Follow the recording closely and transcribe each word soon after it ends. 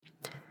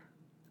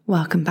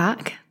welcome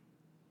back.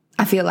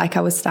 I feel like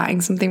I was starting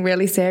something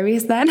really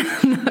serious then.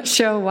 I'm not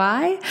sure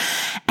why.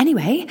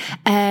 Anyway,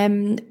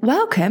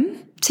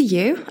 welcome to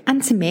you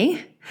and to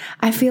me.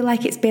 I feel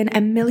like it's been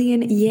a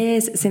million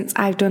years since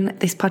I've done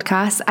this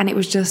podcast, and it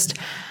was just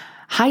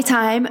high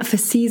time for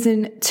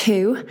season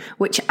 2,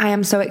 which I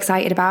am so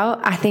excited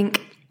about. I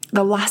think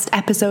the last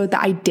episode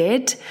that I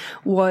did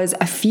was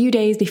a few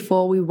days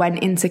before we went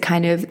into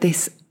kind of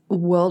this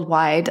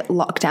worldwide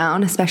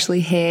lockdown, especially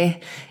here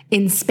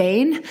in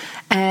Spain.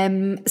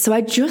 So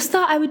I just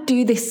thought I would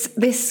do this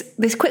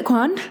quick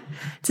one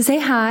to say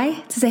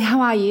hi, to say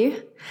how are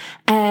you?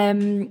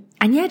 And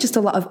yeah, just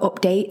a lot of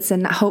updates,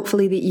 and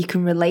hopefully that you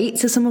can relate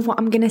to some of what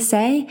I'm going to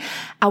say.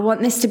 I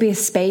want this to be a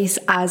space,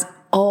 as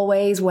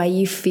always, where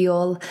you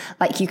feel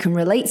like you can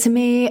relate to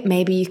me.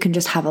 Maybe you can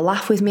just have a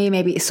laugh with me.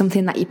 Maybe it's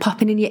something that you're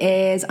popping in your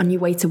ears on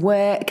your way to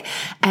work.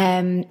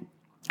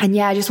 And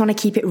yeah, I just want to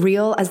keep it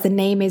real, as the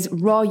name is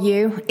Raw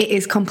You. It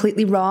is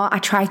completely raw. I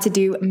try to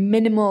do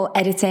minimal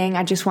editing.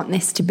 I just want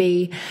this to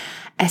be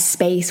a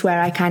space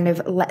where I kind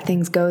of let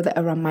things go that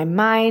are on my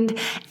mind.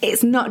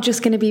 It's not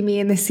just going to be me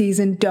in this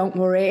season, don't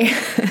worry.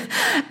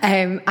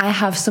 I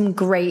have some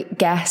great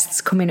guests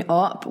coming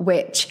up,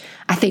 which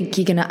I think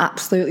you're going to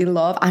absolutely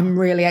love. I'm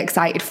really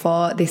excited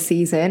for this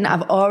season.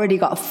 I've already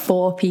got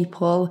 4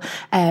 people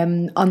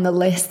on the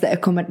list that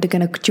are they're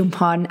going to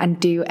jump on and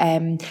do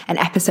an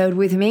episode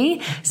with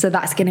me. So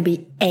that's going to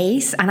be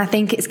ace. And I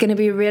think it's going to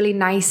be a really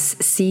nice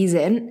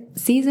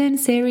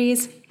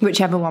series,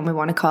 whichever one we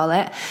want to call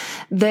it,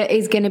 that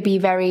is going to be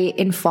very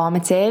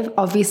informative.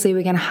 Obviously,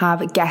 we're going to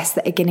have guests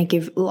that are going to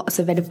give lots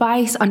of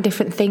advice on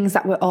different things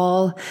that we're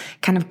all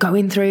kind of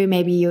going through.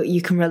 Maybe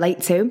you can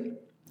relate to,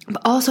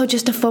 but also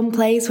just a fun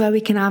place where we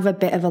can have a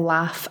bit of a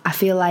laugh. I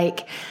feel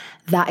like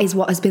that is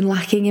what has been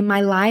lacking in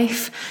my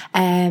life.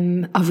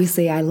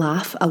 Obviously I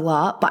laugh a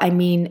lot, but I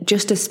mean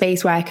just a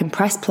space where I can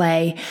press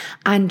play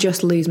and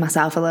just lose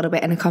myself a little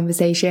bit in a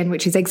conversation,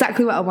 which is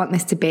exactly what I want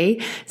this to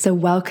be. So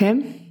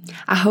welcome.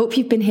 I hope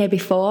you've been here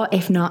before.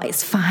 If not,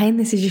 it's fine.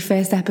 This is your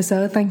first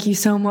episode. Thank you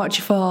so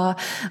much for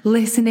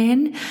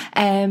listening.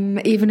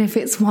 Even if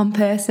it's one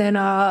person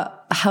or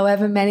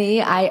however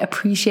many, I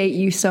appreciate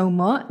you so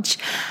much.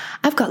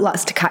 I've got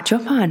lots to catch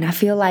up on. I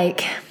feel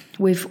like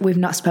we've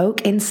not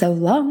spoke in so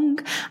long,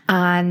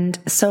 and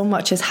so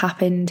much has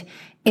happened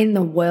in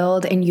the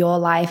world, in your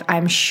life,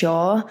 I'm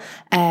sure.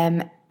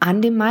 And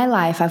in my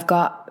life, I've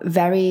got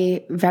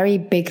very, very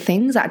big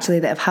things actually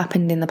that have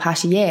happened in the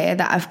past year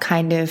that I've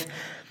kind of,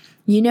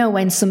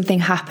 when something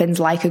happens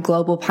like a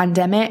global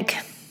pandemic,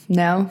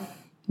 no,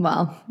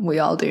 well, we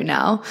all do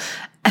now.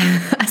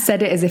 I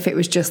said it as if it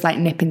was just like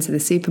nipping to the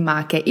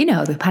supermarket,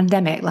 the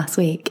pandemic last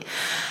week.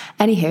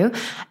 Anywho,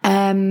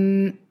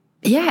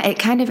 yeah, it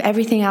kind of,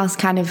 everything else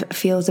kind of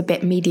feels a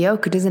bit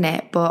mediocre, doesn't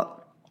it?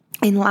 But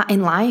in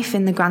life,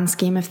 in the grand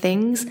scheme of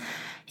things,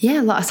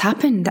 yeah, a lot has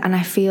happened, and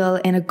I feel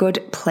in a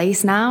good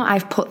place now.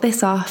 I've put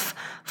this off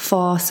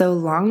for so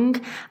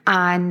long,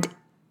 and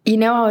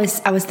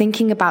I was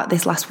thinking about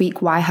this last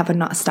week. Why have I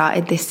not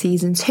started this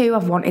season 2?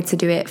 I've wanted to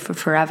do it for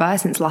forever,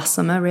 since last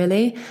summer,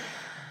 really.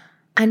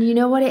 And you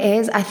know what it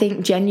is? I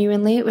think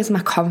genuinely it was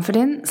my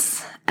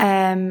confidence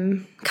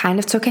kind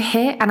of took a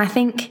hit, and I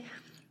think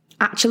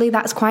actually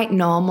that's quite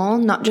normal,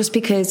 not just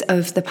because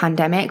of the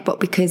pandemic, but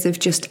because of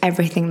just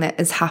everything that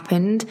has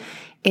happened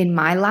in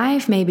my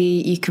life. Maybe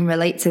you can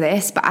relate to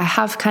this, but I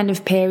have kind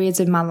of periods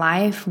of my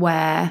life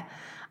where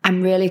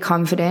I'm really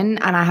confident,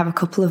 and I have a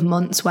couple of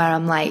months where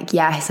I'm like,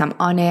 yes, I'm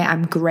on it,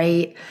 I'm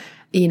great,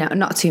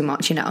 not too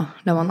much, no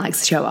one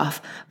likes to show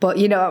off, but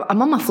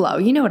I'm on my flow,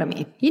 you know what I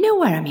mean,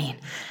 where I mean.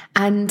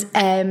 And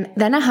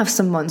then I have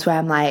some months where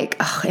I'm like,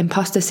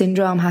 imposter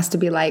syndrome has to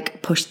be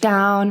like pushed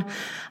down.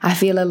 I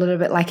feel a little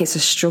bit like it's a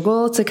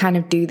struggle to kind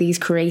of do these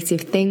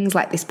creative things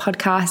like this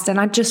podcast. And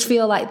I just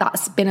feel like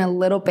that's been a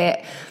little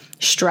bit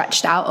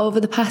stretched out over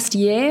the past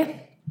year.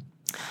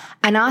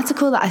 An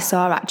article that I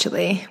saw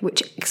actually,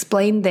 which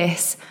explained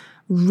this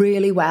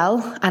really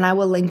well, and I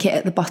will link it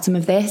at the bottom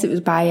of this. It was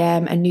by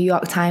a New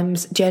York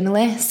Times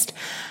journalist.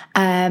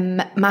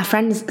 My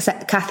friend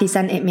Kathy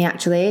sent it me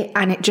actually,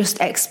 and it just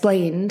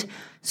explained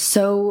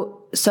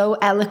so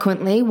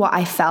eloquently what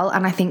I felt,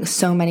 and I think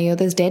so many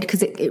others did,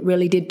 because it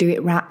really did do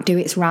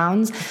its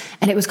rounds.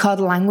 And it was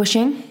called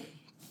Languishing,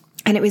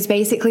 and it was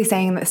basically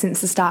saying that since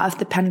the start of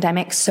the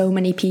pandemic, so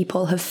many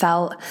people have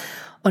felt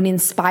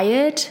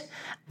uninspired.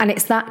 And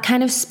it's that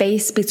kind of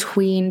space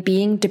between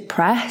being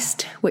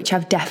depressed, which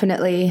I've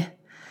definitely,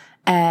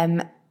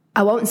 I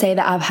won't say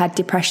that I've had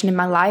depression in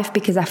my life,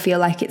 because I feel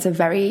like it's a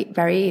very,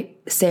 very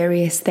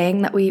serious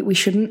thing that we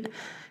shouldn't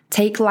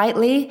take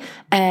lightly.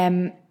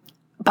 But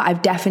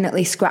I've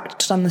definitely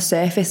scratched on the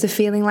surface of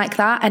feeling like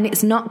that. And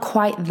it's not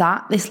quite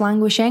that, this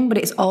languishing, but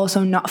it's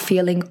also not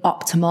feeling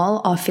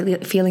optimal or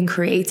feeling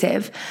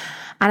creative.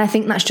 And I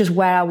think that's just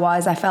where I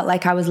was. I felt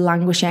like I was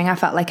languishing. I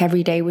felt like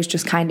every day was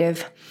just kind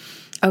of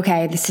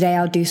okay, today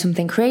I'll do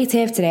something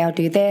creative, today I'll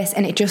do this.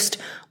 And it just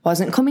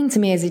wasn't coming to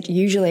me as it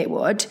usually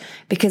would,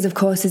 because of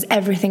course there's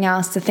everything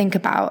else to think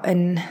about.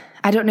 And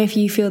I don't know if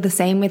you feel the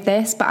same with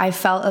this, but I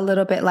felt a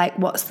little bit like,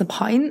 what's the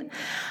point?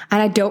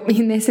 And I don't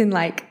mean this in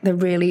like the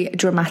really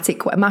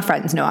dramatic way. My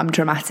friends know I'm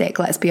dramatic.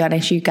 Let's be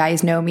honest. You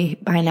guys know me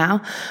by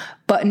now,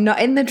 but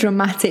not in the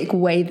dramatic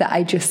way that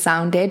I just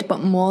sounded, but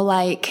more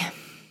like,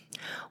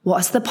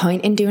 what's the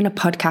point in doing a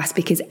podcast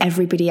because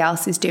everybody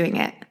else is doing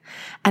it?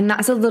 And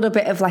that's a little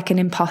bit of like an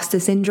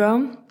imposter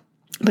syndrome.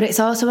 But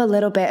it's also a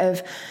little bit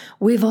of,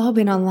 we've all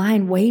been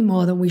online way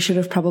more than we should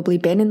have probably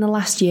been in the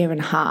last year and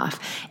a half.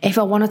 If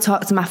I want to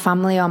talk to my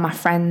family or my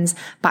friends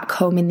back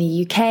home in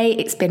the UK,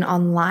 it's been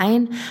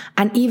online.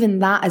 And even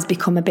that has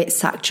become a bit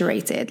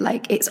saturated.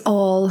 Like it's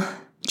all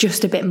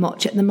just a bit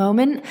much at the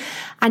moment.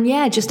 And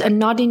yeah, just a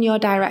nod in your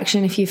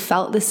direction if you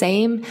felt the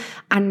same,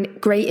 and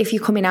great if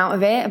you're coming out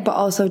of it, but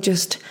also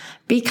just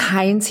be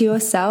kind to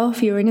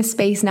yourself. You're in a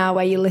space now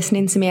where you're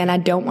listening to me, and I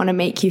don't want to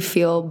make you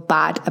feel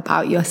bad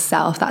about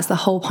yourself. That's the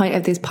whole point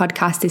of this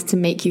podcast, is to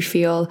make you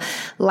feel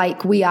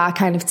like we are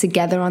kind of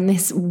together on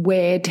this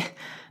weird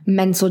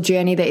mental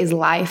journey that is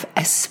life,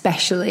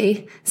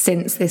 especially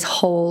since this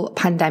whole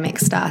pandemic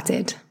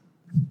started.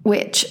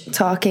 Which,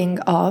 talking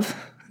of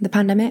the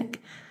pandemic,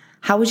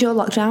 how was your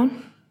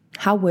lockdown?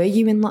 How were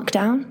you in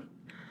lockdown?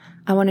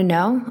 I want to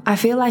know. I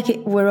feel like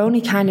we're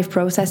only kind of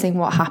processing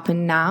what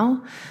happened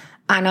now.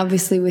 And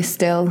obviously we're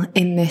still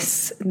in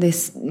this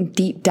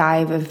deep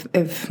dive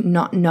of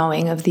not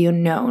knowing, of the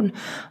unknown.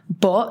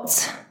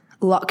 But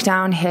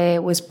lockdown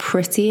here was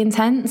pretty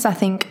intense. I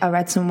think I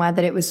read somewhere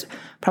that it was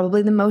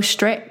probably the most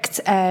strict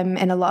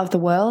in a lot of the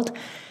world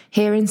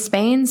here in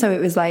Spain. So it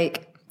was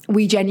like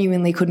we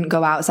genuinely couldn't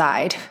go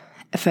outside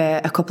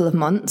for a couple of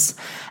months.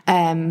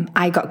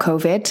 I got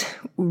COVID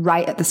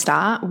right at the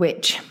start,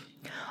 which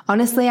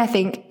honestly, I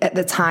think at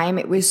the time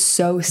it was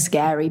so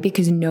scary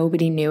because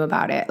nobody knew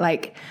about it.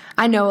 Like,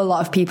 I know a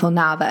lot of people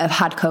now that have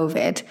had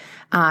COVID,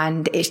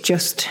 and it's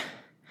just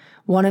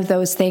one of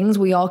those things.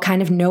 We all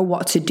kind of know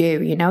what to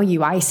do. You know,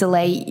 you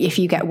isolate. If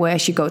you get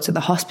worse, you go to the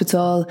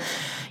hospital,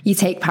 you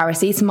take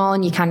paracetamol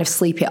and you kind of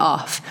sleep it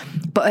off.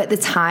 But at the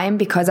time,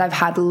 because I've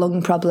had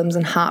lung problems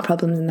and heart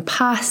problems in the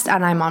past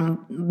and I'm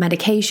on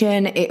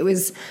medication, it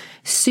was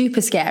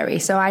super scary.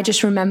 So I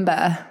just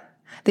remember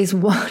this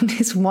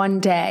one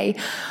day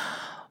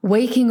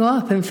waking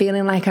up and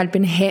feeling like I'd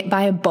been hit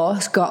by a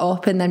bus, got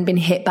up and then been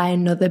hit by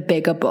another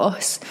bigger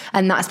bus.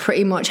 And that's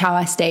pretty much how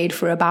I stayed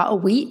for about a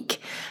week.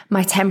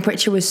 My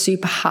temperature was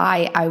super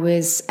high. I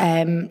was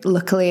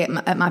luckily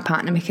at my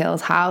partner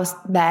Mikhail's house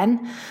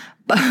then,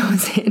 but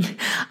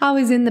I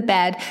was in the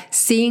bed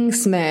seeing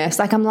Smurfs.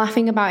 Like, I'm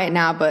laughing about it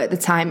now, but at the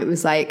time it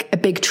was like a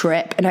big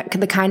trip, and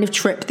the kind of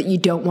trip that you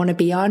don't want to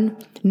be on,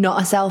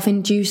 not a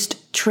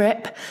self-induced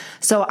trip.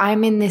 So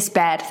I'm in this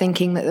bed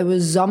thinking that there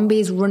was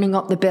zombies running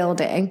up the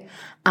building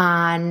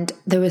and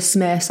there was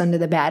Smurfs under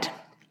the bed.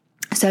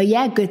 So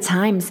yeah, good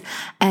times.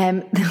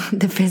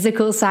 The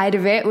physical side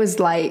of it was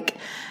like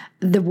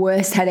the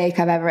worst headache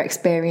I've ever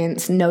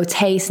experienced. No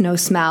taste, no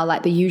smell,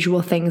 like the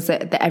usual things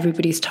that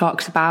everybody's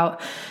talked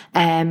about.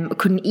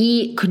 Couldn't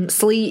eat, couldn't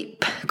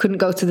sleep, couldn't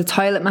go to the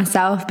toilet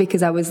myself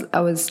because I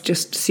was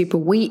just super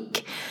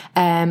weak.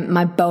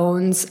 My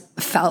bones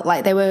felt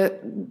like they were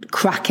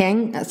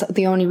cracking. That's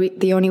the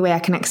only way I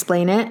can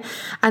explain it.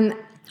 And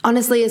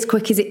honestly, as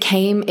quick as it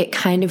came, it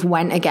kind of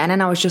went again,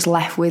 and I was just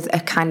left with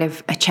a kind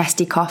of a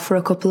chesty cough for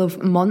a couple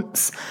of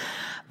months.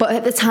 But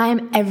at the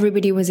time,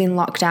 everybody was in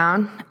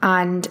lockdown,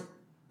 and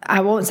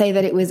I won't say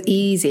that it was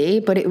easy,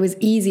 but it was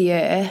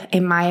easier,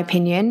 in my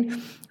opinion,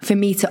 for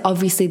me to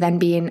obviously then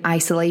be in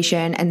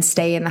isolation and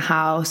stay in the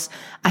house.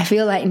 I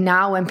feel like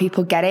now when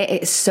people get it,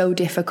 it's so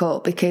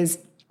difficult because,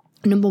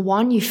 number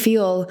one, you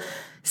feel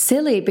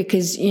silly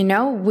because, you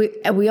know,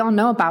 we all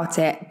know about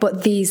it,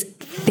 but these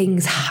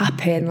things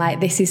happen. Like,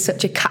 this is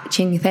such a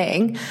catching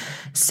thing.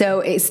 So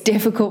it's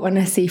difficult when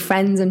I see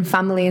friends and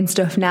family and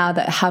stuff now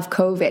that have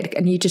COVID,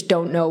 and you just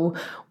don't know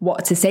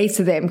what to say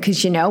to them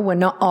because, you know, we're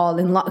not all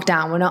in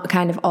lockdown. We're not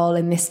kind of all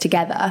in this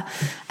together.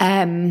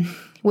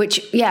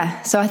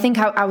 So I think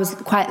I was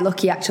quite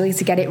lucky actually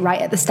to get it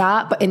right at the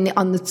start, but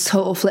on the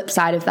total flip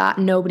side of that,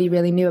 nobody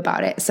really knew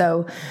about it.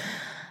 So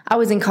I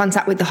was in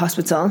contact with the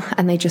hospital,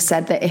 and they just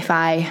said that if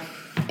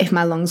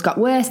my lungs got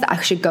worse, that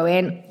I should go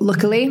in.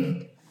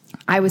 Luckily,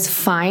 I was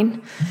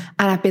fine,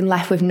 and I've been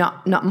left with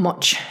not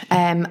much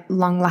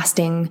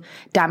long-lasting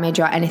damage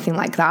or anything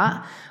like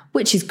that,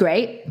 which is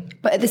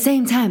great. But at the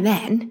same time,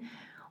 then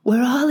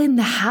we're all in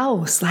the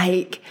house,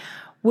 like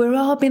we're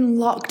all been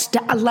locked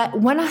down. Like,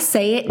 when I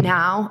say it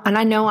now, and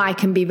I know I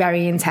can be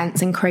very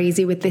intense and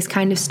crazy with this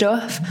kind of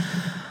stuff,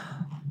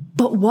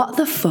 but what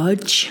the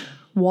fudge?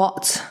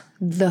 What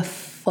the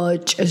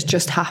fudge has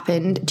just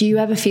happened? Do you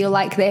ever feel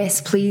like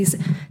this? Please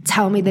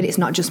tell me that it's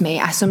not just me.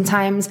 I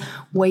sometimes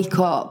wake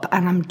up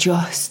and I'm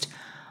just,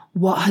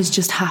 what has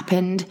just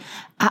happened?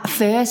 At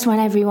first, when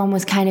everyone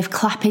was kind of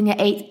clapping at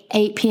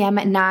 8 p.m.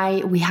 at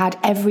night, we had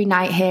every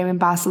night here in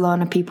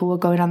Barcelona, people were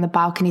going on the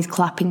balconies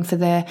clapping for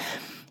the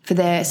for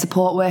the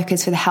support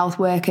workers, for the health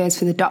workers,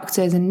 for the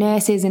doctors and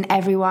nurses and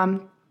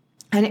everyone.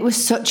 And it was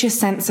such a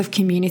sense of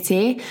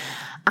community.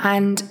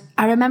 And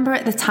I remember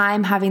at the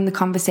time having the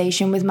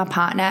conversation with my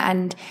partner,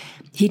 and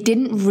he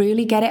didn't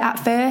really get it at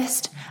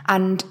first.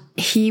 And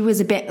he was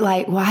a bit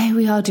like, why are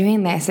we all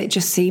doing this? It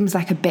just seems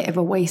like a bit of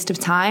a waste of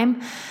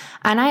time.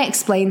 And I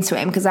explained to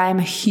him, because I am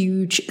a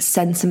huge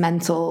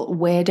sentimental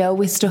weirdo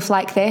with stuff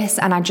like this,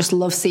 and I just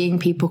love seeing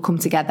people come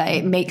together.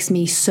 It makes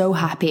me so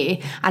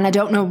happy, and I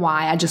don't know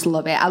why, I just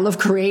love it. I love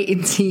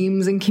creating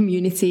teams and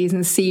communities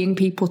and seeing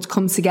people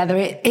come together.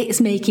 It's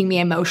making me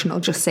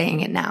emotional just saying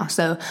it now.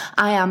 So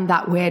I am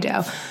that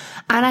weirdo.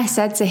 And I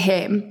said to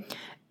him,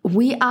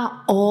 we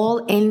are all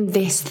in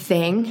this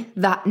thing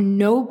that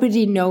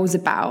nobody knows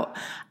about.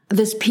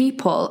 There's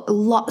people,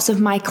 lots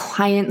of my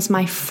clients,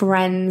 my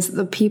friends,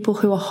 the people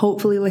who are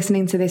hopefully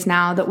listening to this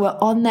now, that were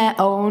on their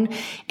own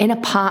in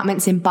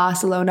apartments in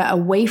Barcelona,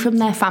 away from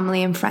their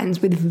family and friends,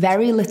 with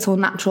very little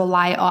natural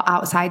light or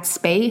outside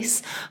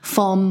space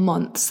for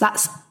months.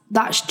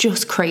 That's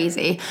just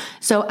crazy.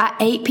 So at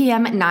 8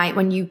 p.m. at night,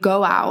 when you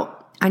go out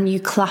and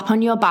you clap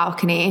on your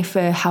balcony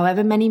for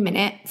however many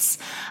minutes,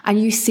 and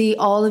you see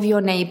all of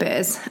your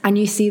neighbours, and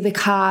you see the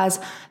cars,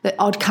 the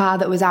odd car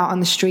that was out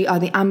on the street, or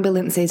the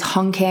ambulances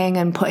honking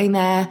and putting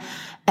their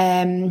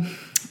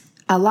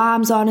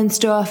alarms on and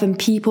stuff, and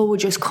people were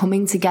just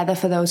coming together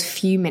for those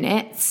few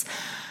minutes.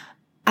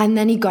 And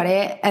then he got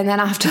it. And then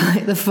after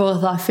like the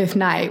fourth or fifth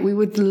night, we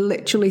would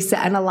literally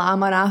set an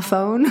alarm on our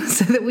phone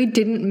so that we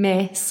didn't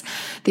miss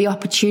the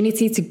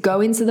opportunity to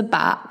go into the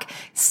back,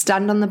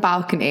 stand on the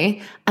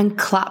balcony and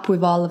clap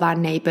with all of our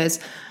neighbours.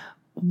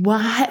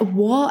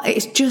 What?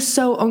 It's just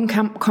so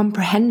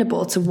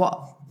incomprehensible to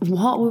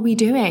what were we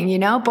doing, you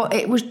know? But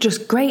it was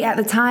just great at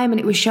the time, and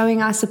it was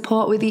showing our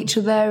support with each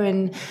other,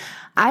 and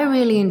I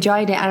really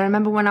enjoyed it. I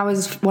remember when I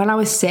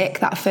was sick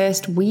that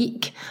first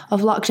week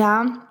of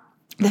lockdown,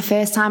 the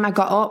first time I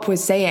got up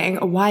was saying,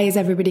 why is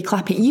everybody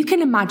clapping? You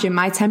can imagine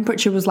my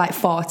temperature was like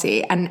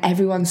 40 and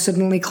everyone's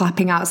suddenly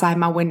clapping outside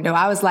my window.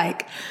 I was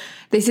like,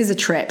 this is a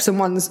trip.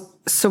 Someone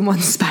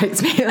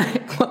spiked me.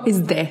 Like, what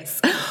is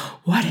this?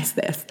 What is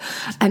this?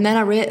 And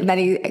then then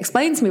he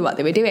explained to me what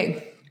they were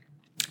doing.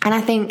 And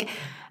I think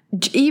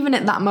even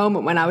at that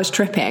moment when I was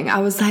tripping, I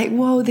was like,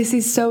 whoa, this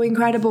is so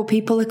incredible.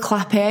 People are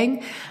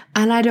clapping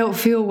and I don't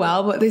feel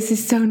well, but this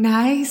is so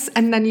nice.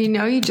 And then,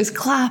 you just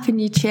clap and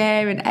you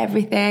cheer and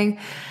everything.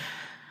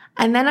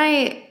 And then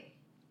I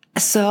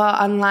saw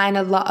online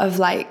a lot of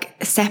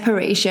like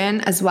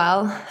separation as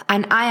well.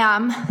 And I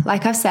am,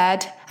 like I've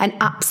said, an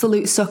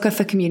absolute sucker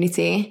for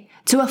community.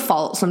 To a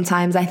fault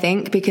sometimes, I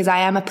think, because I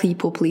am a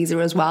people pleaser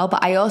as well.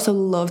 But I also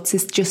love to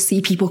just see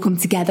people come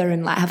together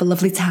and like have a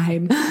lovely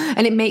time.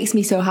 And it makes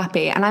me so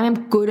happy. And I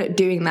am good at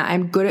doing that.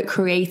 I'm good at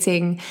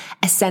creating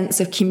a sense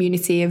of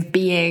community, of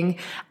being.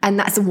 And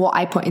that's what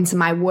I put into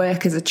my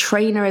work as a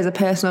trainer, as a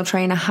personal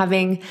trainer,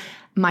 having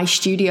my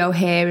studio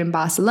here in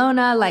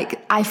Barcelona.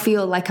 Like, I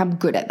feel like I'm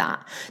good at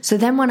that. So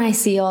then when I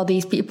see all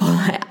these people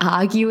like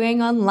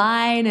arguing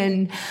online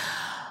and,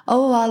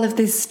 all of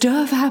this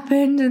stuff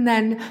happened, and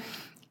then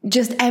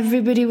just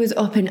everybody was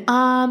up in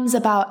arms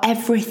about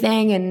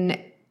everything, and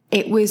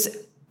it was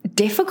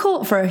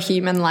difficult for a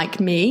human like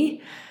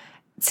me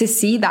to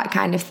see that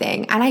kind of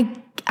thing. And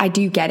I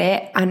do get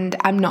it, and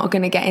I'm not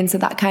going to get into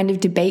that kind of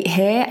debate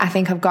here. I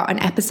think I've got an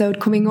episode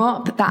coming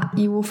up that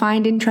you will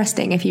find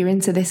interesting if you're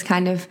into this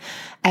kind of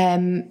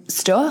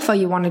stuff, or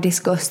you want to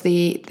discuss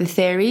the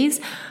theories,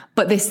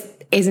 but this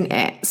isn't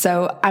it.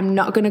 So I'm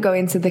not going to go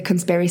into the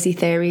conspiracy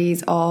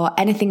theories or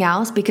anything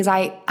else, because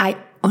I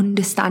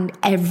understand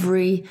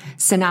every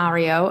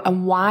scenario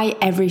and why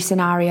every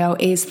scenario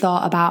is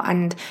thought about,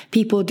 and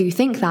people do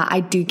think that. I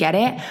do get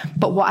it.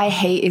 But what I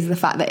hate is the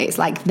fact that it's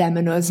like them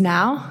and us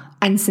now.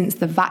 And since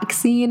the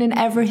vaccine and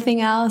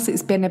everything else,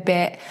 it's been a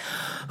bit,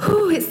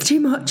 it's too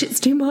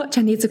much.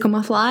 I need to come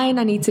offline.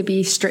 I need to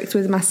be strict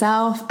with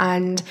myself.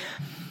 And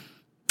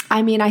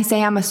I mean, I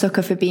say I'm a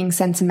sucker for being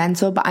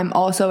sentimental, but I'm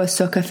also a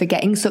sucker for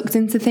getting sucked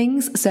into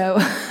things. So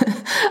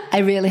I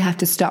really have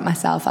to stop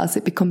myself, else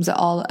it becomes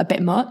all a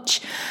bit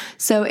much.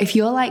 So if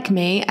you're like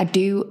me, I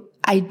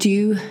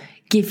do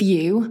give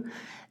you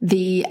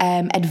the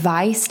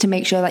advice to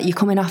make sure that you're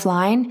coming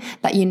offline,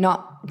 that you're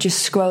not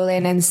just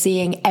scrolling and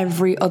seeing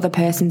every other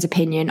person's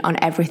opinion on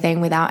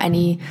everything without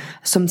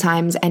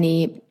sometimes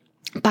any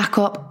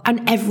backup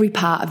on every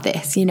part of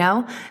this.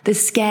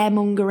 There's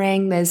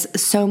scaremongering, there's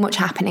so much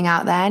happening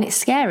out there, and it's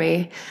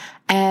scary.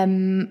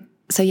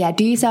 So yeah,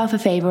 do yourself a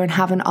favor and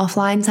have an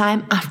offline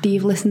time after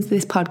you've listened to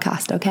this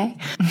podcast, okay?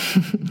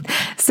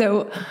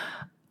 So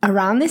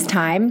around this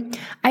time,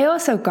 I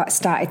also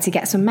started to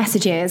get some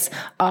messages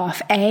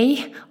off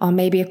or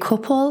maybe a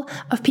couple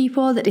of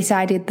people that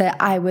decided that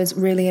I was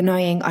really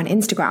annoying on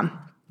Instagram,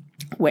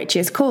 which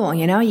is cool.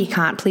 You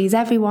can't please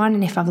everyone.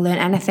 And if I've learned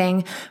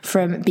anything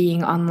from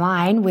being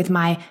online with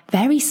my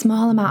very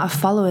small amount of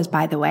followers,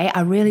 by the way,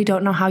 I really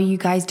don't know how you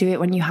guys do it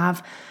when you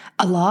have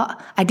a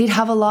lot. I did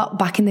have a lot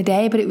back in the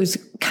day, but it was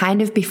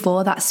kind of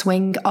before that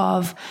swing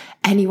of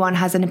anyone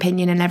has an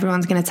opinion and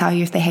everyone's going to tell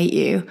you if they hate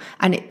you,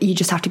 and you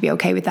just have to be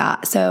okay with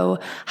that. So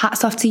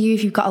hats off to you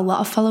if you've got a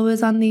lot of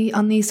followers on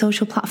these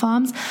social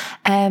platforms.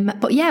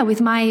 But yeah,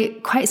 with my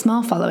quite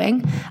small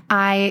following,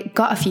 I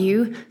got a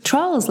few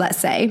trolls, let's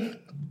say.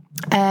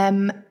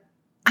 And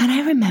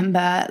I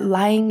remember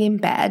lying in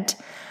bed,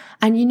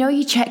 and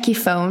you check your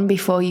phone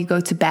before you go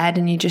to bed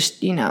and you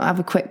just, have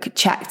a quick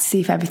check to see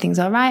if everything's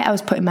all right. I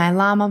was putting my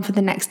alarm on for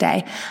the next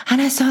day,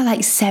 and I saw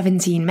like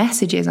 17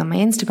 messages on my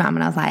Instagram,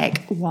 and I was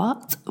like,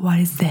 what? What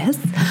is this?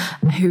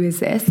 Who is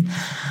this?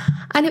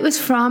 And it was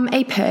from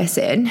a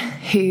person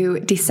who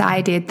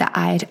decided that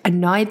I'd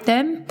annoyed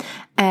them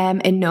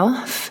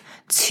enough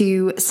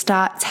to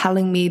start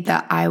telling me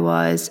that I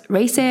was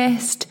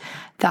racist,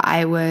 that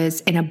I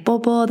was in a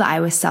bubble, that I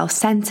was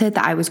self-centered,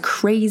 that I was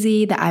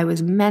crazy, that I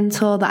was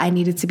mental, that I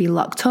needed to be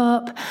locked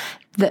up,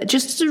 that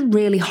just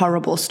really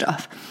horrible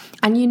stuff.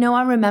 And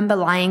I remember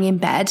lying in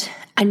bed,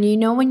 and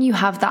when you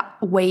have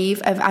that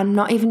wave of, I'm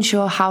not even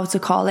sure how to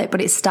call it, but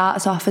it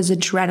starts off as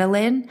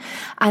adrenaline,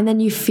 and then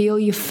you feel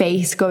your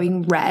face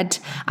going red,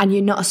 and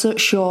you're not so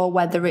sure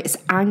whether it's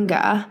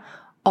anger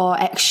or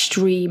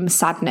extreme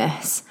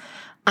sadness.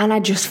 And I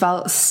just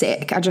felt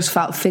sick. I just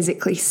felt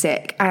physically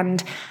sick.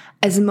 And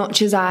as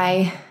much as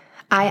I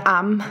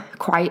am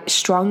quite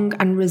strong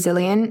and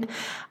resilient,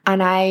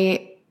 and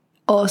I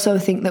also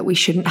think that we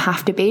shouldn't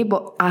have to be,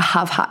 but I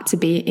have had to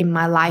be in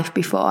my life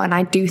before. And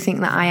I do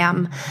think that I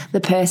am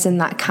the person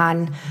that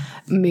can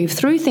move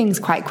through things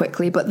quite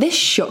quickly. But this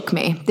shook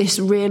me. This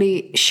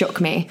really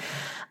shook me.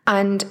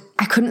 And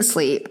I couldn't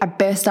sleep. I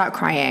burst out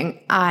crying.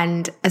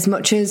 And as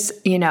much as,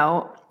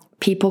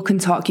 people can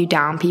talk you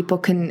down, people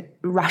can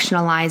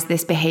rationalize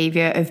this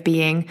behavior of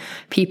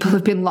people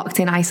have been locked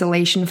in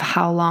isolation for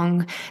how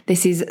long?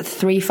 This is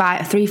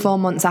 3-4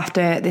 months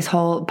after this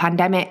whole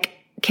pandemic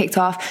kicked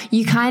off.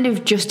 You kind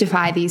of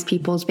justify these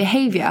people's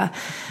behavior.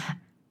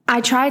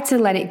 I tried to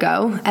let it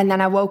go, and then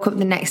I woke up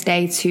the next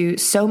day to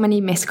so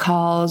many missed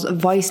calls,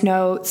 voice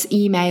notes,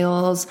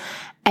 emails,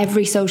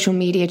 every social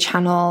media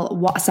channel,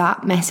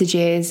 WhatsApp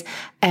messages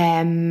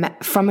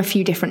from a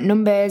few different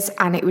numbers,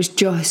 and it was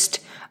just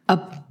a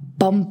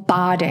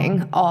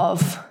bombarding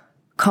of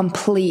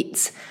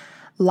complete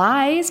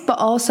lies, but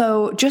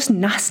also just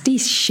nasty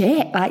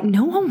shit. Like,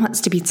 no one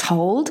wants to be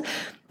told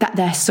that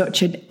they're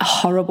such a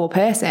horrible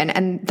person.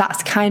 And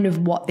that's kind of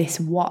what this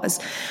was.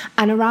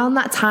 And around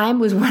that time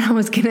was when I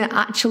was going to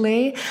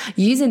actually,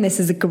 using this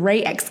as a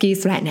great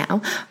excuse right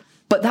now,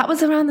 but that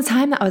was around the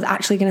time that I was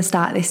actually going to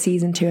start this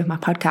season 2 of my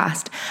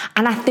podcast.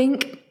 And I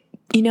think,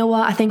 you know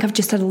what? I think I've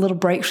just had a little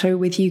breakthrough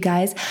with you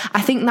guys.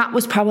 I think that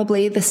was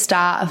probably the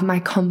start of my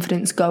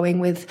confidence going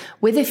with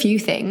a few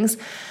things.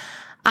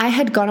 I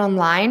had gone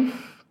online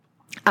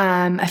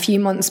a few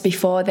months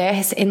before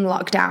this in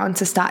lockdown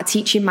to start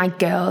teaching my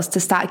girls,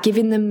 to start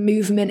giving them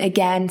movement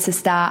again, to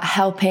start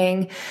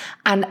helping.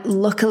 And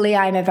luckily,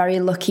 I'm a very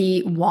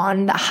lucky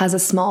one that has a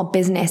small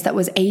business that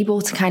was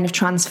able to kind of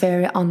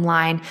transfer it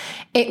online.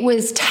 It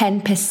was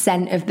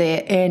 10% of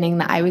the earning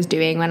that I was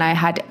doing when I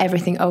had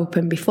everything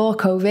open before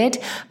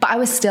COVID, but I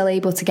was still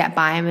able to get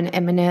by. I'm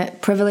in a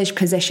privileged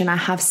position. I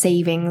have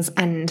savings,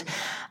 and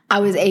I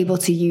was able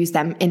to use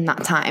them in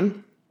that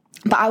time.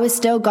 But I was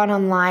still gone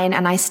online,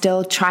 and I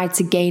still tried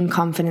to gain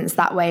confidence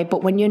that way.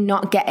 But when you're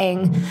not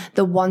getting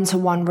the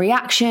one-to-one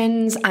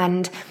reactions,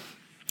 and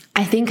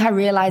I think I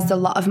realized a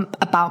lot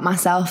about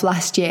myself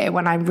last year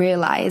when I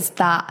realized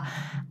that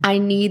I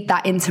need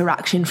that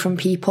interaction from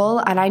people,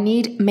 and I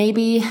need,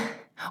 maybe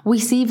we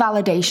see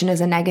validation as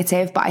a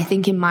negative, but I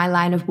think in my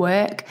line of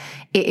work,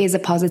 it is a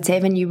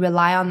positive, and you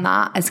rely on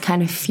that as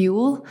kind of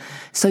fuel.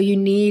 So you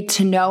need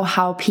to know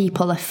how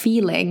people are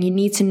feeling. You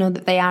need to know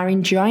that they are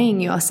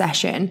enjoying your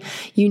session.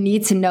 You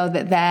need to know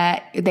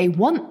that they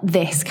want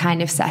this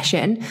kind of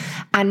session.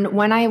 And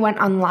when I went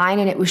online,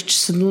 and it was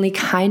just suddenly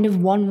kind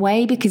of one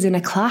way, because in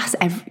a class,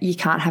 you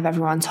can't have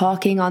everyone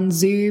talking on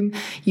Zoom.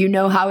 You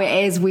know how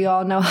it is. We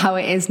all know how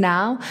it is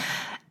now.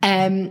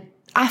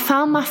 I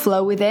found my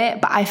flow with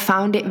it, but I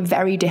found it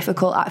very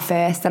difficult at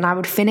first. And I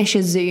would finish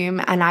a Zoom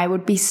and I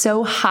would be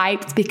so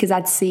hyped because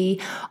I'd see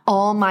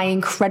all my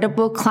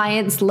incredible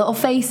clients' little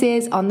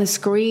faces on the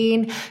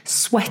screen,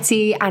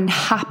 sweaty and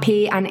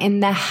happy and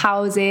in their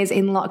houses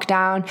in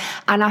lockdown.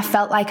 And I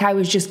felt like I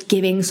was just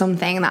giving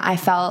something that I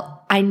felt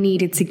I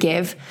needed to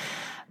give.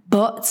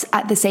 But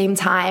at the same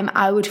time,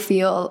 I would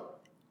feel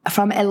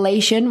from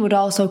elation would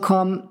also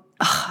come,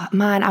 oh,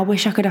 man, I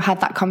wish I could have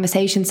had that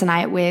conversation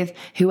tonight with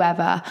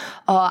whoever,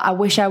 or I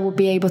wish I would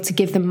be able to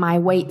give them my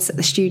weights at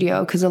the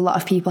studio, because a lot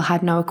of people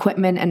had no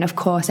equipment, and of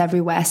course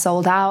everywhere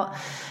sold out.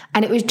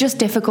 And it was just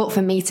difficult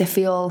for me to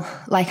feel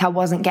like I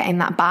wasn't getting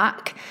that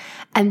back.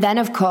 And then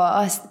of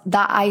course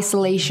that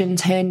isolation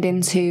turned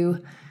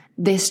into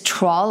this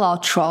troll or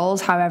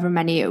trolls, however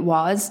many it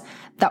was,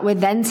 that were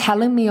then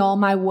telling me all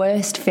my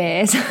worst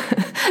fears.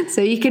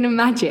 So you can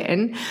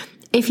imagine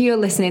if you're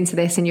listening to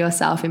this and you're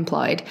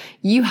self-employed,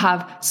 you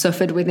have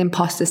suffered with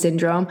imposter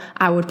syndrome.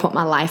 I would put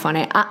my life on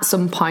it at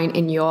some point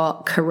in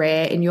your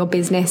career, in your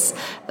business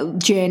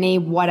journey,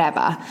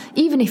 whatever.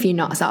 Even if you're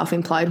not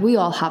self-employed, we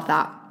all have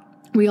that.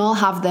 We all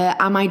have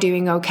the, am I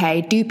doing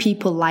okay? Do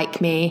people like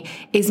me?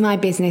 Is my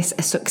business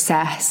a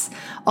success?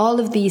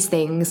 All of these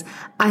things.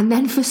 And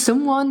then for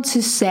someone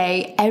to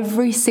say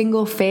every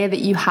single fear that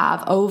you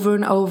have over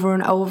and over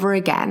and over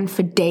again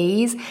for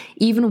days,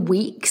 even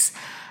weeks,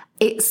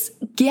 it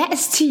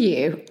gets to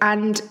you.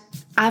 And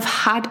I've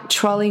had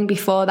trolling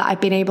before that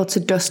I've been able to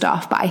dust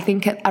off, but I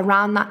think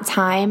around that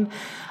time,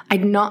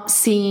 I'd not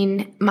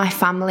seen my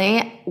family,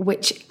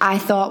 which I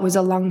thought was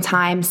a long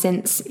time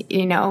since,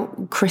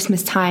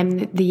 Christmas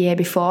time the year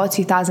before,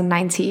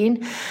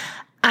 2019.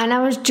 And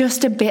I was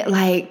just a bit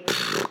like,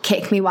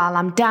 kick me while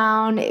I'm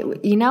down.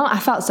 I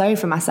felt sorry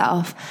for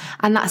myself,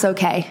 and that's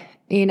okay.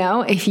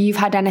 If you've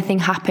had anything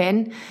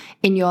happen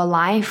in your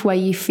life where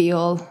you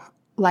feel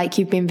like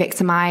you've been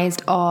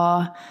victimized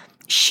or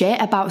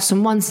shit about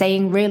someone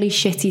saying really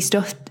shitty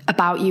stuff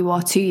about you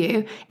or to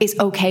you, it's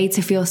okay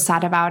to feel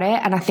sad about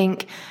it. And I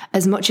think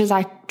as much as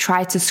I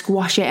try to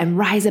squash it and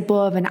rise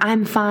above and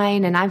I'm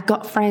fine and I've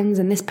got friends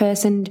and this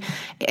person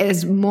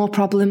has more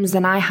problems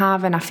than I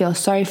have and I feel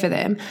sorry for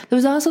them, there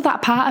was also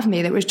that part of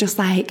me that was just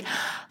like,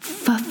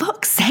 for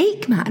fuck's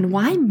sake, man,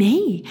 why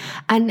me?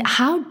 And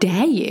how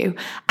dare you?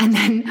 And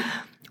then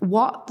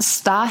what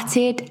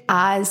started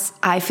as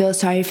I feel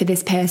sorry for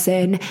this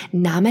person,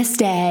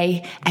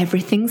 namaste,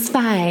 everything's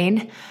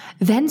fine,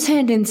 then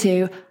turned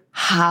into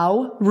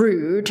how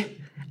rude,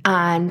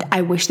 and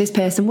I wish this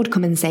person would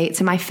come and say it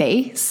to my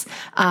face,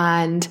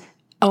 and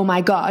oh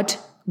my God,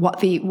 what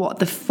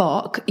the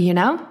fuck,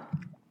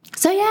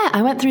 So yeah,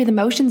 I went through the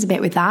motions a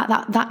bit with that.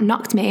 That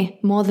knocked me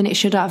more than it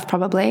should have,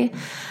 probably.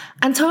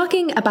 And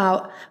talking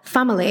about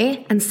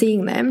family and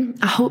seeing them,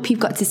 I hope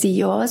you've got to see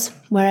yours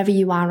wherever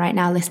you are right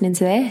now listening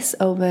to this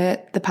over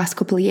the past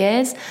couple of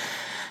years.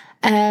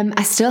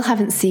 I still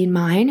haven't seen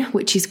mine,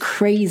 which is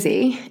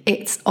crazy.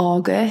 It's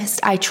August.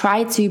 I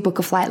tried to book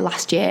a flight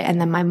last year and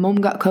then my mum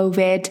got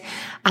COVID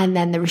and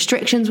then the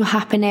restrictions were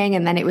happening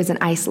and then it was an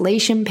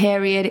isolation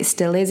period. It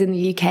still is in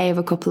the UK of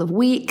a couple of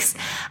weeks.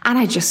 And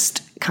I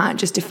just can't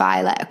justify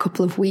a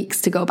couple of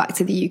weeks to go back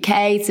to the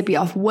UK to be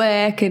off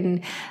work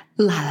and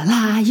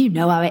you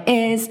know how it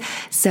is.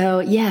 So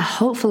yeah,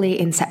 hopefully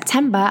in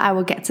September I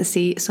will get to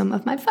see some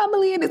of my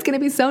family and it's going to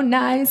be so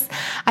nice.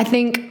 I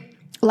think,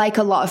 like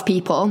a lot of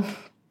people,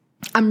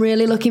 I'm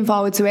really looking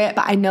forward to it,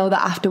 but I know that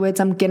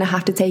afterwards I'm going to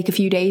have to take a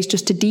few days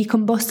just to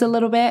decombust a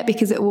little bit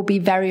because it will be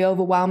very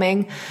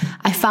overwhelming.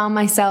 I found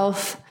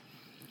myself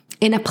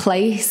in a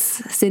place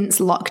since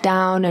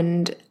lockdown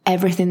and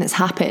everything that's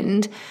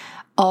happened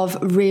of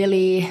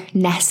really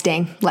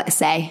nesting, let's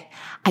say.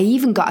 I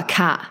even got a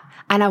cat.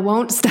 And I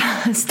won't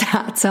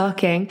start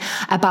talking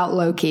about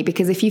Loki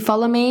because if you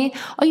follow me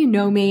or you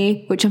know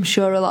me, which I'm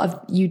sure a lot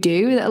of you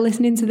do that are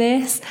listening to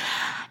this,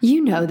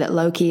 you know that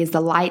Loki is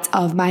the light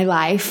of my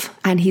life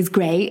and he's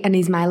great and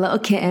he's my little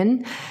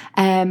kitten.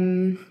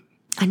 And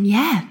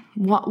yeah,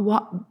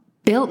 what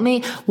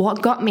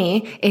got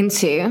me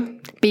into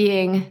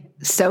being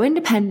so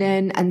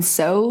independent and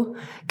so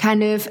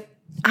kind of,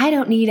 I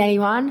don't need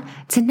anyone,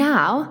 to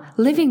now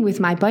living with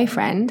my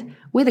boyfriend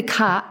with a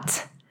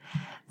cat.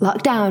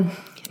 Lockdown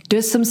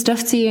does some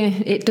stuff to you.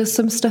 It does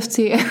some stuff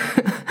to you.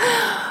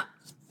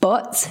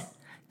 But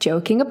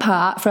joking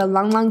apart, for a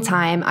long, long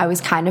time, I was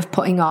kind of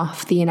putting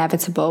off the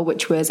inevitable,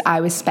 which was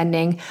I was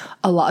spending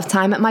a lot of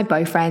time at my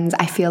boyfriend's.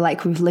 I feel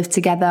like we've lived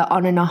together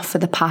on and off for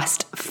the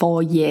past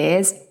 4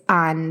 years.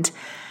 And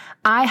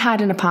I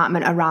had an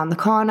apartment around the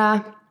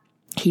corner.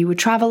 He would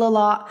travel a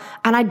lot.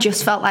 And I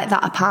just felt like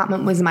that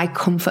apartment was my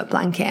comfort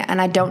blanket.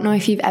 And I don't know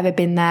if you've ever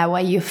been there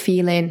where you're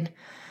feeling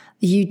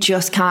you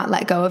just can't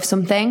let go of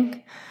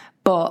something,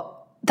 but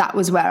that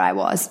was where I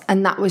was.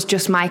 And that was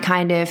just my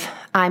kind of,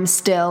 I'm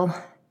still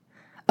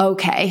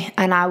okay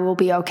and I will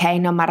be okay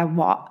no matter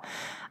what.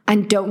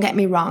 And don't get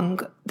me wrong,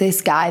 this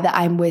guy that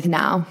I'm with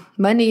now,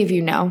 many of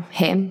you know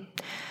him,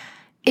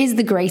 is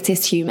the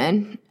greatest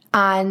human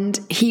and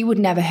he would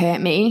never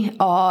hurt me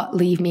or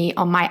leave me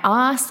on my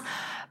arse.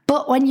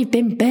 But when you've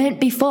been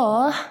burnt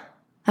before,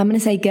 I'm going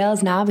to say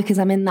girls now because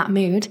I'm in that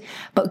mood.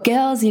 But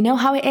girls, you know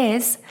how it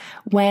is.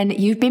 When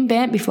you've been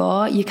burnt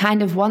before, you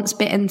kind of once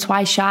bitten,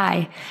 twice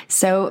shy.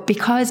 So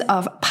because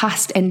of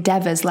past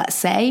endeavors, let's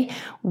say,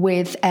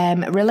 with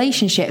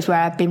relationships where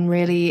I've been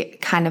really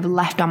kind of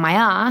left on my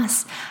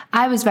ass,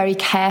 I was very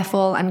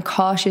careful and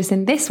cautious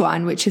in this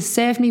one, which has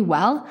served me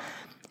well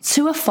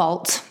to a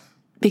fault.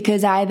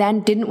 Because I then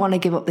didn't want to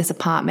give up this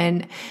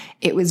apartment.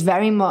 It was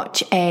very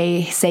much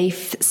a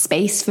safe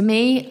space for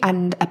me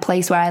and a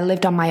place where I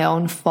lived on my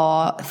own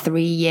for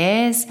 3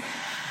 years.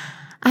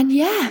 And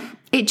yeah,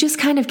 it just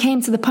kind of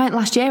came to the point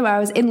last year where I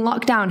was in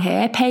lockdown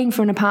here, paying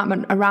for an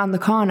apartment around the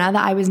corner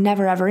that I was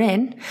never ever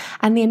in.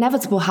 And the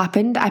inevitable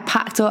happened. I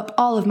packed up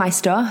all of my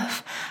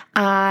stuff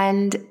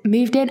and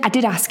moved in. I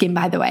did ask him,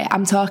 by the way.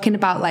 I'm talking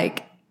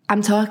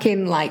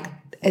like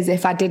as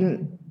if I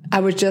didn't I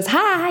was just,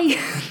 hi,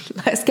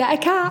 let's get a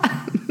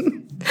cat,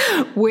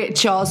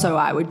 which also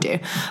I would do.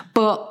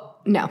 But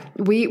no,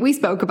 we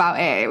spoke about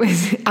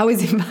it. I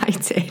was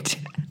invited.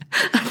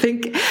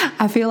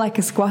 I feel like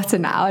a squatter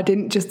now. I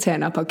didn't just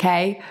turn up,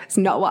 okay? It's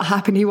not what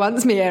happened. He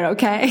wants me here,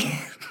 okay?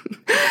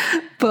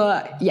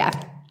 But yeah,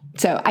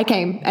 so I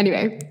came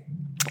anyway,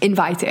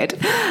 invited.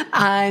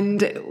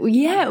 And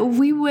yeah,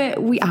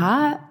 we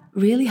are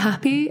really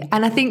happy.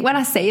 And I think when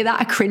I say that,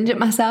 I cringe at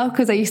myself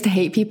because I used to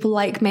hate people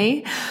like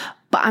me.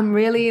 But I'm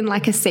really in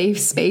like a safe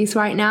space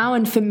right now.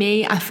 And for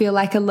me, I feel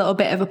like a little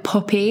bit of a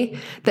puppy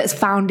that's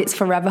found its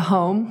forever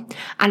home.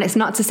 And it's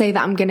not to say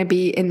that I'm going to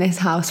be in this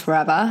house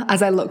forever.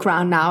 As I look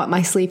around now at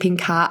my sleeping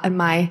cat and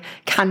my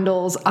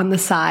candles on the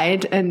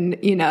side and,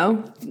 you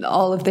know,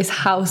 all of this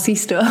housey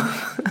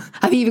stuff.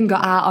 I've even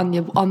got art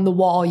on the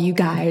wall, you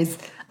guys.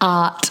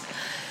 Art.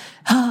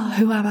 Oh,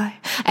 who am I?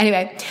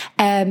 Anyway,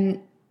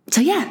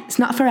 so yeah, it's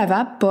not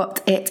forever,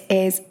 but it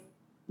is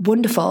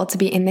wonderful to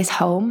be in this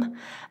home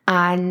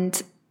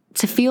and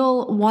to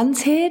feel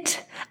wanted.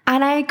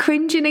 And I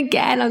cringing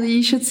again,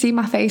 you should see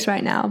my face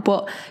right now,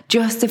 but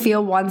just to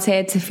feel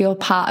wanted, to feel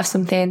part of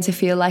something, to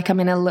feel like I'm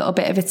in a little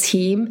bit of a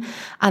team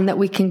and that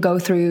we can go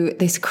through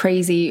this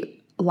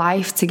crazy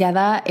life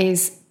together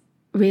is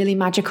really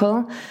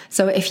magical.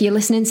 So if you're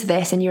listening to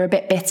this and you're a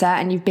bit bitter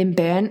and you've been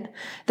burnt,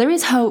 there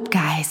is hope,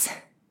 guys.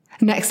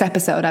 Next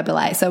episode, I'll be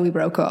like, so we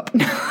broke up.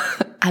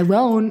 I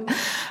won't,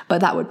 but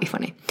that would be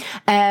funny.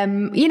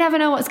 You never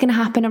know what's going to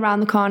happen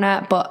around the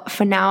corner, but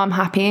for now I'm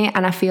happy.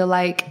 And I feel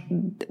like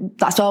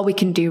that's all we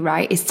can do,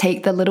 right? Is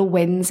take the little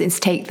wins, is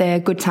take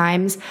the good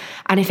times.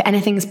 And if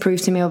anything's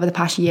proved to me over the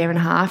past year and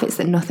a half, it's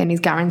that nothing is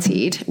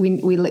guaranteed. We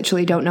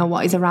literally don't know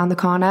what is around the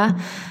corner.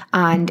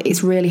 And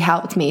it's really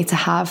helped me to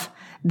have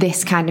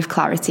this kind of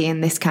clarity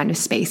and this kind of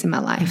space in my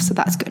life. So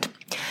that's good.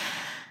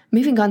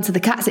 Moving on to the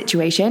cat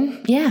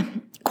situation. Yeah,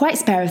 quite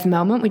spare of the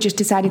moment. We just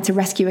decided to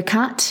rescue a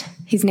cat.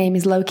 His name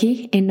is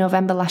Loki in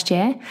November last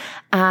year,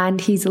 and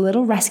he's a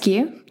little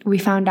rescue. We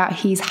found out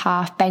he's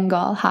half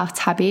Bengal, half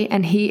tabby,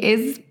 and he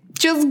is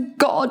just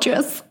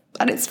gorgeous,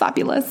 and it's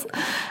fabulous.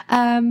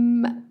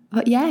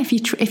 But yeah,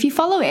 if you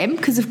follow him,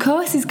 because of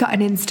course he's got an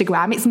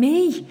Instagram, it's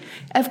me.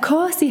 Of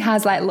course he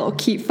has like little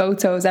cute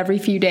photos every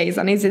few days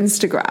on his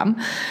Instagram.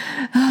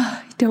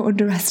 Oh, don't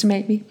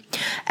underestimate me.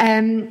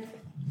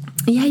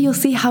 Yeah, you'll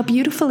see how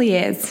beautiful he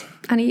is.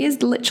 And he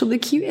is literally the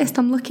cutest.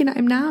 I'm looking at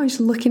him now. He's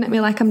looking at me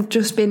like I've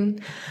just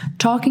been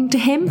talking to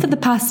him for the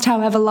past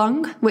however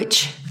long,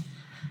 which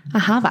I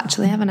have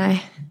actually, haven't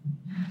I?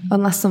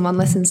 Unless someone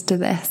listens to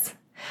this.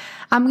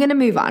 I'm going to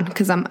move on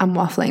because I'm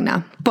waffling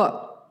now.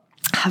 But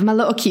I have my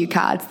little cue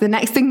cards. The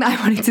next thing that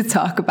I wanted to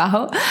talk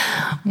about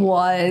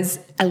was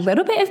a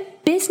little bit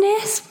of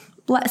business.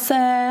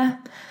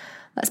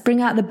 Let's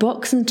bring out the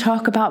books and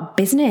talk about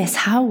business.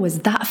 How was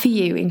that for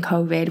you in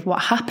COVID?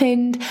 What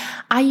happened?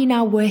 Are you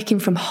now working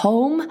from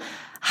home?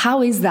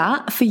 How is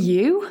that for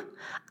you?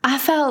 I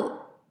felt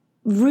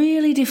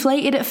really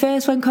deflated at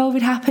first when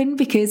COVID happened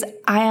because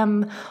I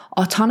am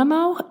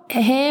autonomo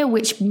here,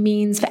 which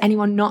means for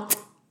anyone not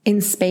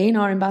in Spain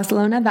or in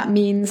Barcelona, that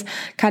means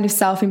kind of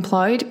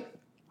self-employed,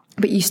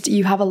 but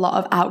you have a lot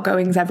of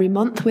outgoings every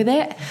month with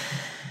it.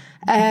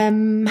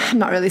 I'm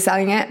not really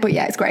selling it, but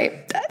yeah, it's great.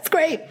 It's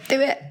great.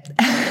 Do it.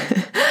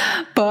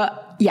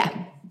 But yeah,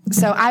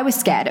 so I was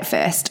scared at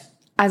first.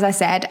 As I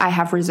said, I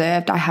have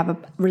reserves, I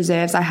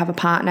have a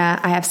partner,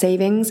 I have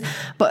savings.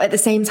 But at the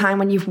same time,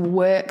 when you've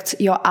worked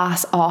your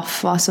ass off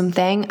for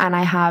something, and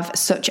I have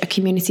such a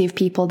community of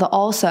people that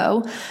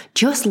also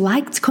just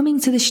liked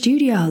coming to the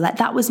studio, like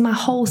that was my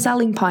whole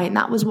selling point.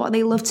 That was what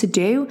they loved to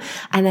do.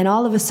 And then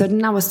all of a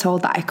sudden I was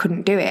told that I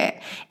couldn't do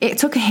it. It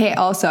took a hit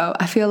also.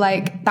 I feel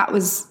like that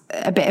was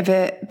a bit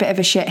of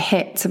a shit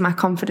hit to my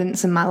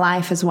confidence in my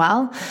life as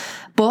well.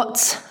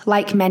 But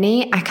like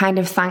many, I kind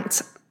of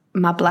thanked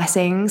my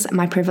blessings,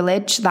 my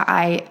privilege that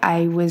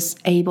I was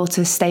able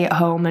to stay at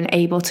home and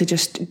able to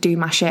just do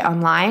my shit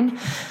online,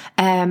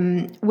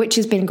 which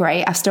has been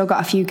great. I've still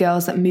got a few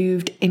girls that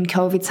moved in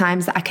COVID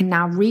times that I can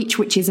now reach,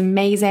 which is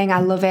amazing.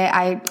 I love it.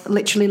 I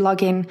literally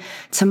log in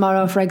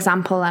tomorrow, for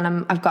example,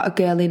 and I've got a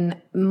girl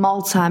in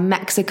Malta,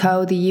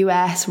 Mexico, the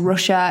US,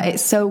 Russia.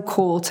 It's so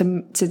cool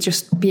to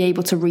just be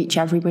able to reach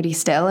everybody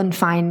still and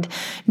find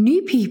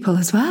new people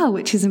as well,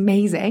 which is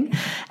amazing.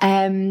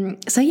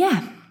 So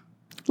yeah.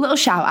 Little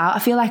shout out. I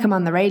feel like I'm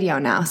on the radio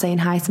now saying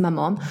hi to my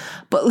mum,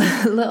 but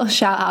little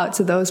shout out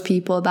to those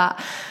people that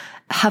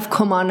have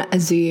come on a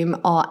Zoom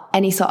or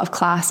any sort of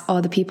class,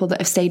 or the people that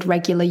have stayed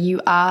regular.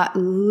 You are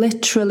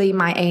literally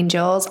my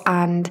angels.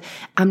 And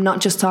I'm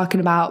not just talking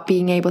about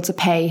being able to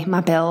pay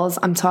my bills.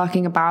 I'm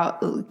talking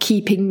about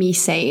keeping me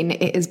sane.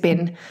 It has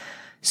been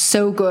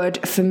so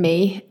good for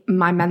me,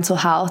 my mental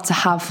health, to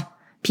have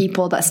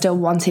people that still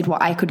wanted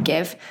what I could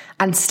give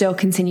and still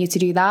continue to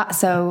do that.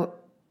 So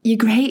you're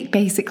great,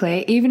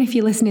 basically. Even if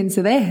you're listening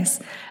to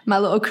this, my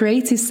little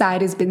creative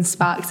side has been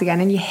sparked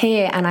again, and you're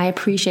here, and I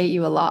appreciate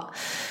you a lot.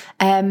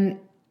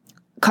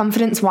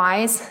 confidence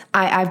wise,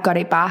 I've got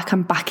it back.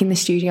 I'm back in the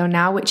studio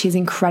now, which is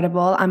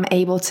incredible. I'm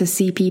able to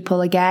see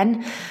people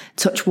again,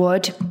 touch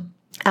wood.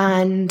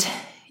 And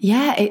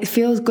yeah, it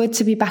feels good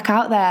to be back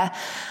out there.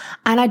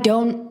 And I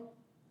don't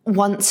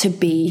want to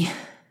be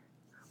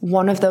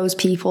one of those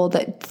people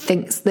that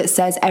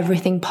says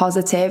everything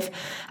positive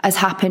has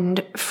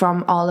happened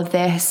from all of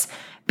this,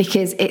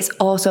 because it's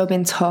also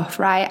been tough,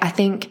 right? I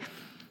think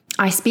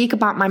I speak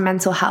about my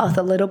mental health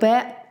a little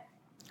bit,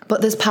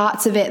 but there's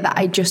parts of it that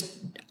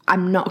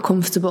I'm not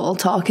comfortable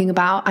talking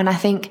about. And I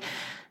think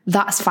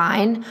that's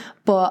fine.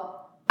 But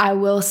I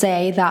will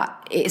say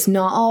that it's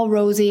not all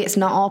rosy, it's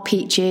not all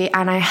peachy,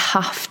 and I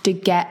have to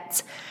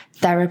get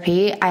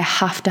therapy. I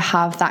have to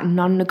have that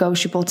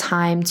non-negotiable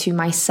time to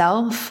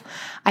myself.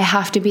 I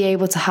have to be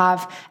able to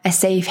have a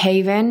safe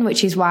haven,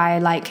 which is why I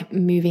like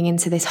moving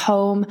into this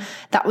home.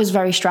 That was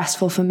very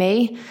stressful for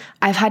me.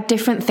 I've had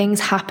different things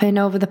happen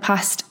over the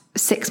past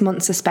 6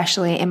 months,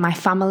 especially in my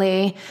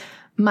family.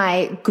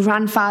 My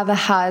grandfather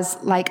has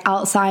like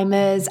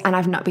Alzheimer's and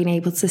I've not been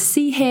able to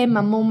see him.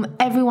 My mum,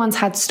 everyone's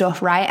had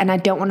stuff, right? And I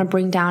don't want to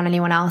bring down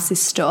anyone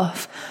else's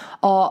stuff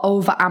or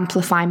over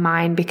amplify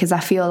mine, because I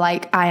feel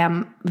like I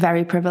am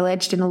very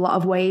privileged in a lot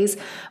of ways,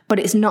 but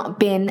it's not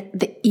been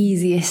the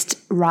easiest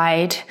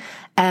ride.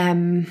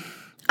 And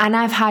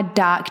I've had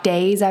dark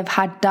days, I've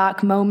had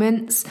dark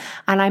moments,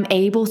 and I'm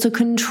able to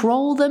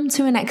control them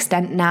to an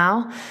extent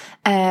now.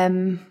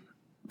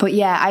 But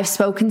yeah, I've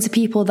spoken to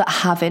people that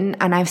haven't,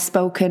 and I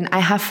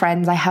have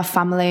friends, I have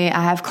family,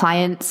 I have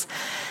clients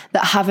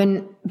that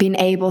haven't been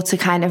able to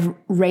kind of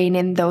rein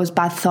in those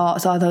bad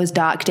thoughts or those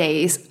dark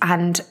days.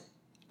 And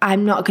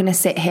I'm not going to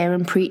sit here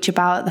and preach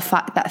about the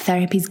fact that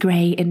therapy's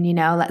great and,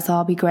 let's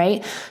all be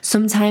great.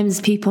 Sometimes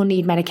people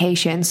need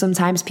medication.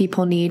 Sometimes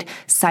people need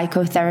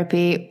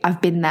psychotherapy.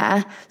 I've been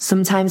there.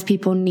 Sometimes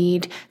people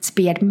need to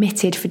be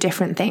admitted for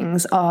different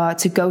things, or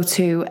to go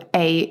to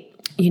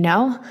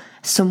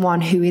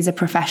someone who is a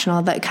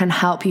professional that can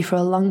help you for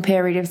a long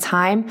period of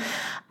time.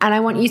 And I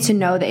want you to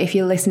know that if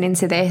you're listening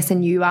to this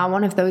and you are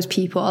one of those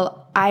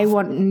people, I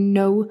want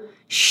no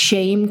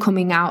shame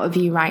coming out of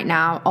you right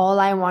now. All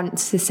I want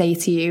to say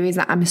to you is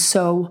that I'm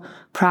so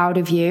proud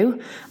of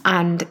you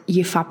and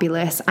you're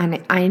fabulous.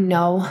 And I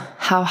know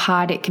how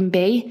hard it can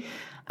be.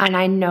 And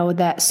I know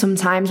that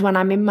sometimes when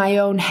I'm in my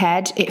own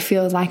head, it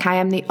feels like I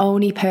am the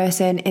only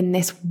person in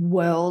this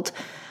world.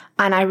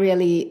 And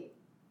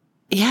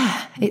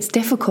it's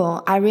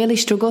difficult. I really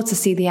struggle to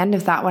see the end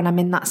of that when I'm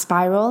in that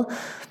spiral.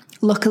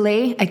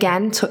 Luckily,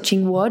 again,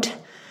 touching wood,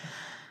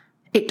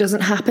 it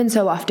doesn't happen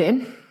so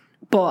often,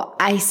 but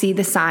I see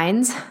the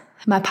signs.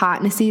 My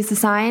partner sees the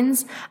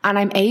signs, and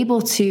I'm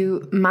able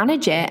to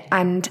manage it.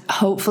 And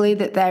hopefully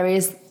that there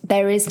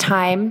is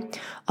time,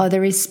 or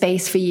there is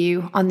space for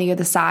you on the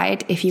other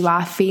side. If you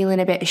are feeling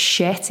a bit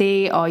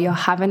shitty or you're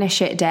having a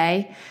shit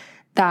day,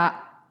 that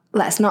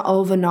let's not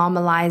over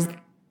normalize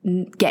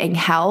getting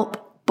help.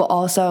 But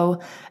also,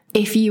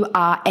 if you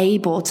are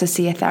able to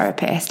see a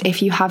therapist,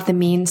 if you have the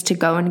means to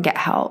go and get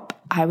help,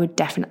 I would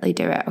definitely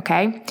do it,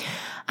 okay?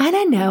 And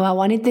I know I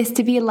wanted this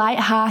to be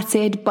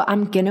lighthearted, but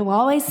I'm going to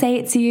always say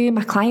it to you.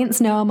 My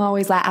clients know I'm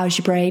always like, how's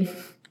your brain?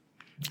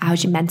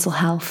 How's your mental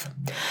health?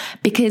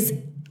 Because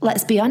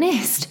let's be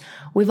honest,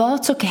 we've all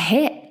took a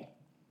hit.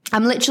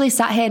 I'm literally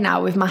sat here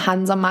now with my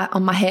hands on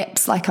my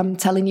hips, like I'm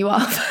telling you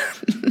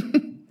off.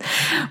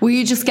 Will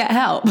you just get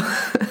help?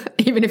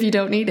 Even if you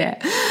don't need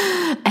it.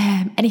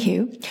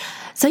 Anywho,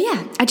 so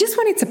yeah, I just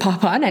wanted to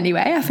pop on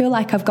anyway. I feel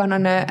like I've gone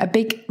on a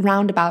big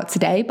roundabout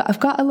today, but I've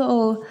got a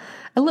little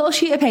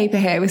sheet of paper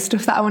here with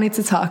stuff that I wanted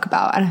to talk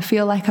about, and I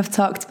feel like I've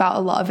talked about a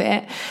lot of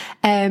it.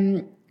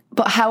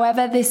 But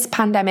however this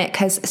pandemic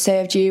has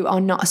served you or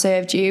not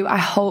served you, I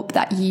hope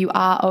that you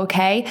are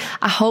okay.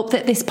 I hope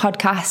that this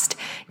podcast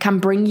can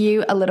bring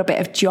you a little bit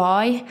of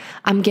joy.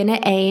 I'm going to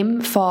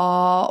aim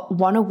for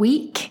one a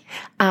week,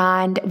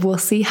 and we'll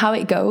see how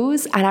it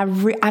goes. And I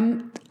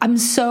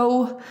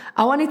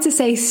wanted to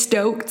say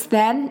stoked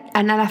then.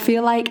 And then I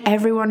feel like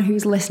everyone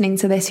who's listening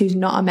to this who's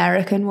not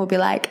American will be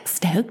like,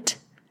 stoked?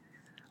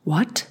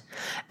 What?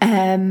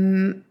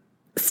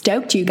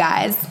 Stoked, you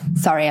guys.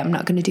 Sorry, I'm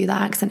not going to do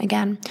that accent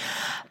again.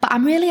 But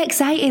I'm really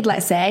excited,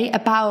 let's say,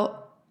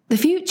 about the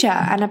future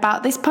and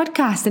about this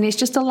podcast. And it's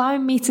just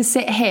allowing me to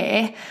sit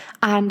here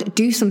and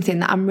do something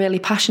that I'm really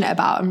passionate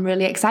about and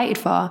really excited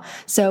for.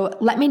 So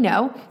let me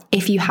know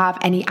if you have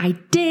any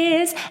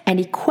ideas,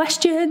 any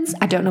questions.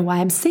 I don't know why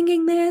I'm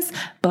singing this,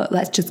 but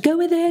let's just go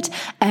with it.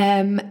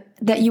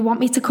 That you want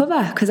me to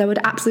cover, because I would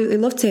absolutely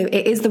love to.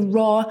 It is the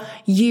Raw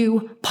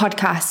You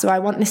podcast. So I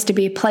want this to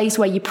be a place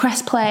where you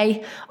press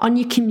play on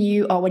your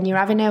commute, or when you're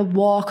having a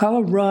walk or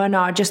a run,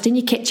 or just in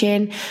your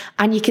kitchen,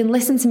 and you can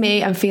listen to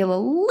me and feel a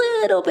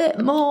little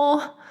bit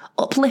more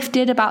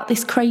uplifted about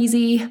this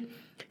crazy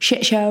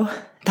shit show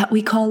that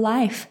we call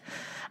life.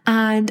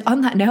 And on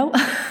that note,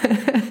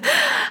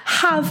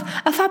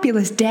 have a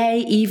fabulous day,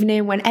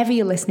 evening, whenever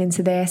you're listening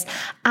to this.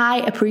 I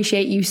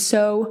appreciate you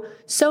so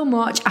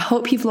much. I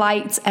hope you've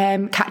liked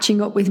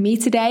catching up with me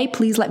today.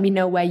 Please let me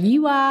know where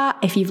you are.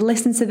 If you've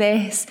listened to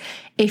this,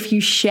 If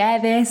you share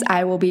this,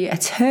 I will be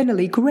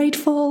eternally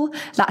grateful.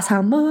 That's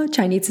how much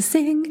I need to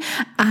sing.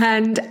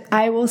 And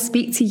I will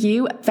speak to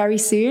you very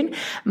soon.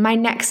 My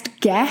next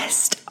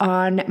guest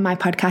on my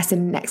podcast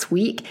in next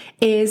week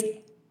is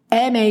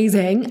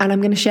amazing, and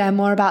I'm going to share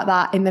more about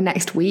that in the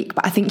next week,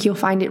 but I think you'll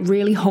find it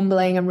really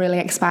humbling and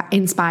really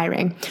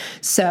inspiring.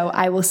 So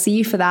I will see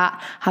you for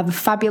that. Have a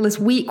fabulous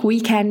week,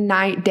 weekend,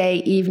 night, day,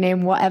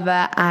 evening,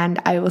 whatever,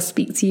 and I will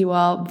speak to you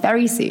all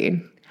very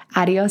soon.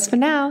 Adios for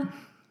now.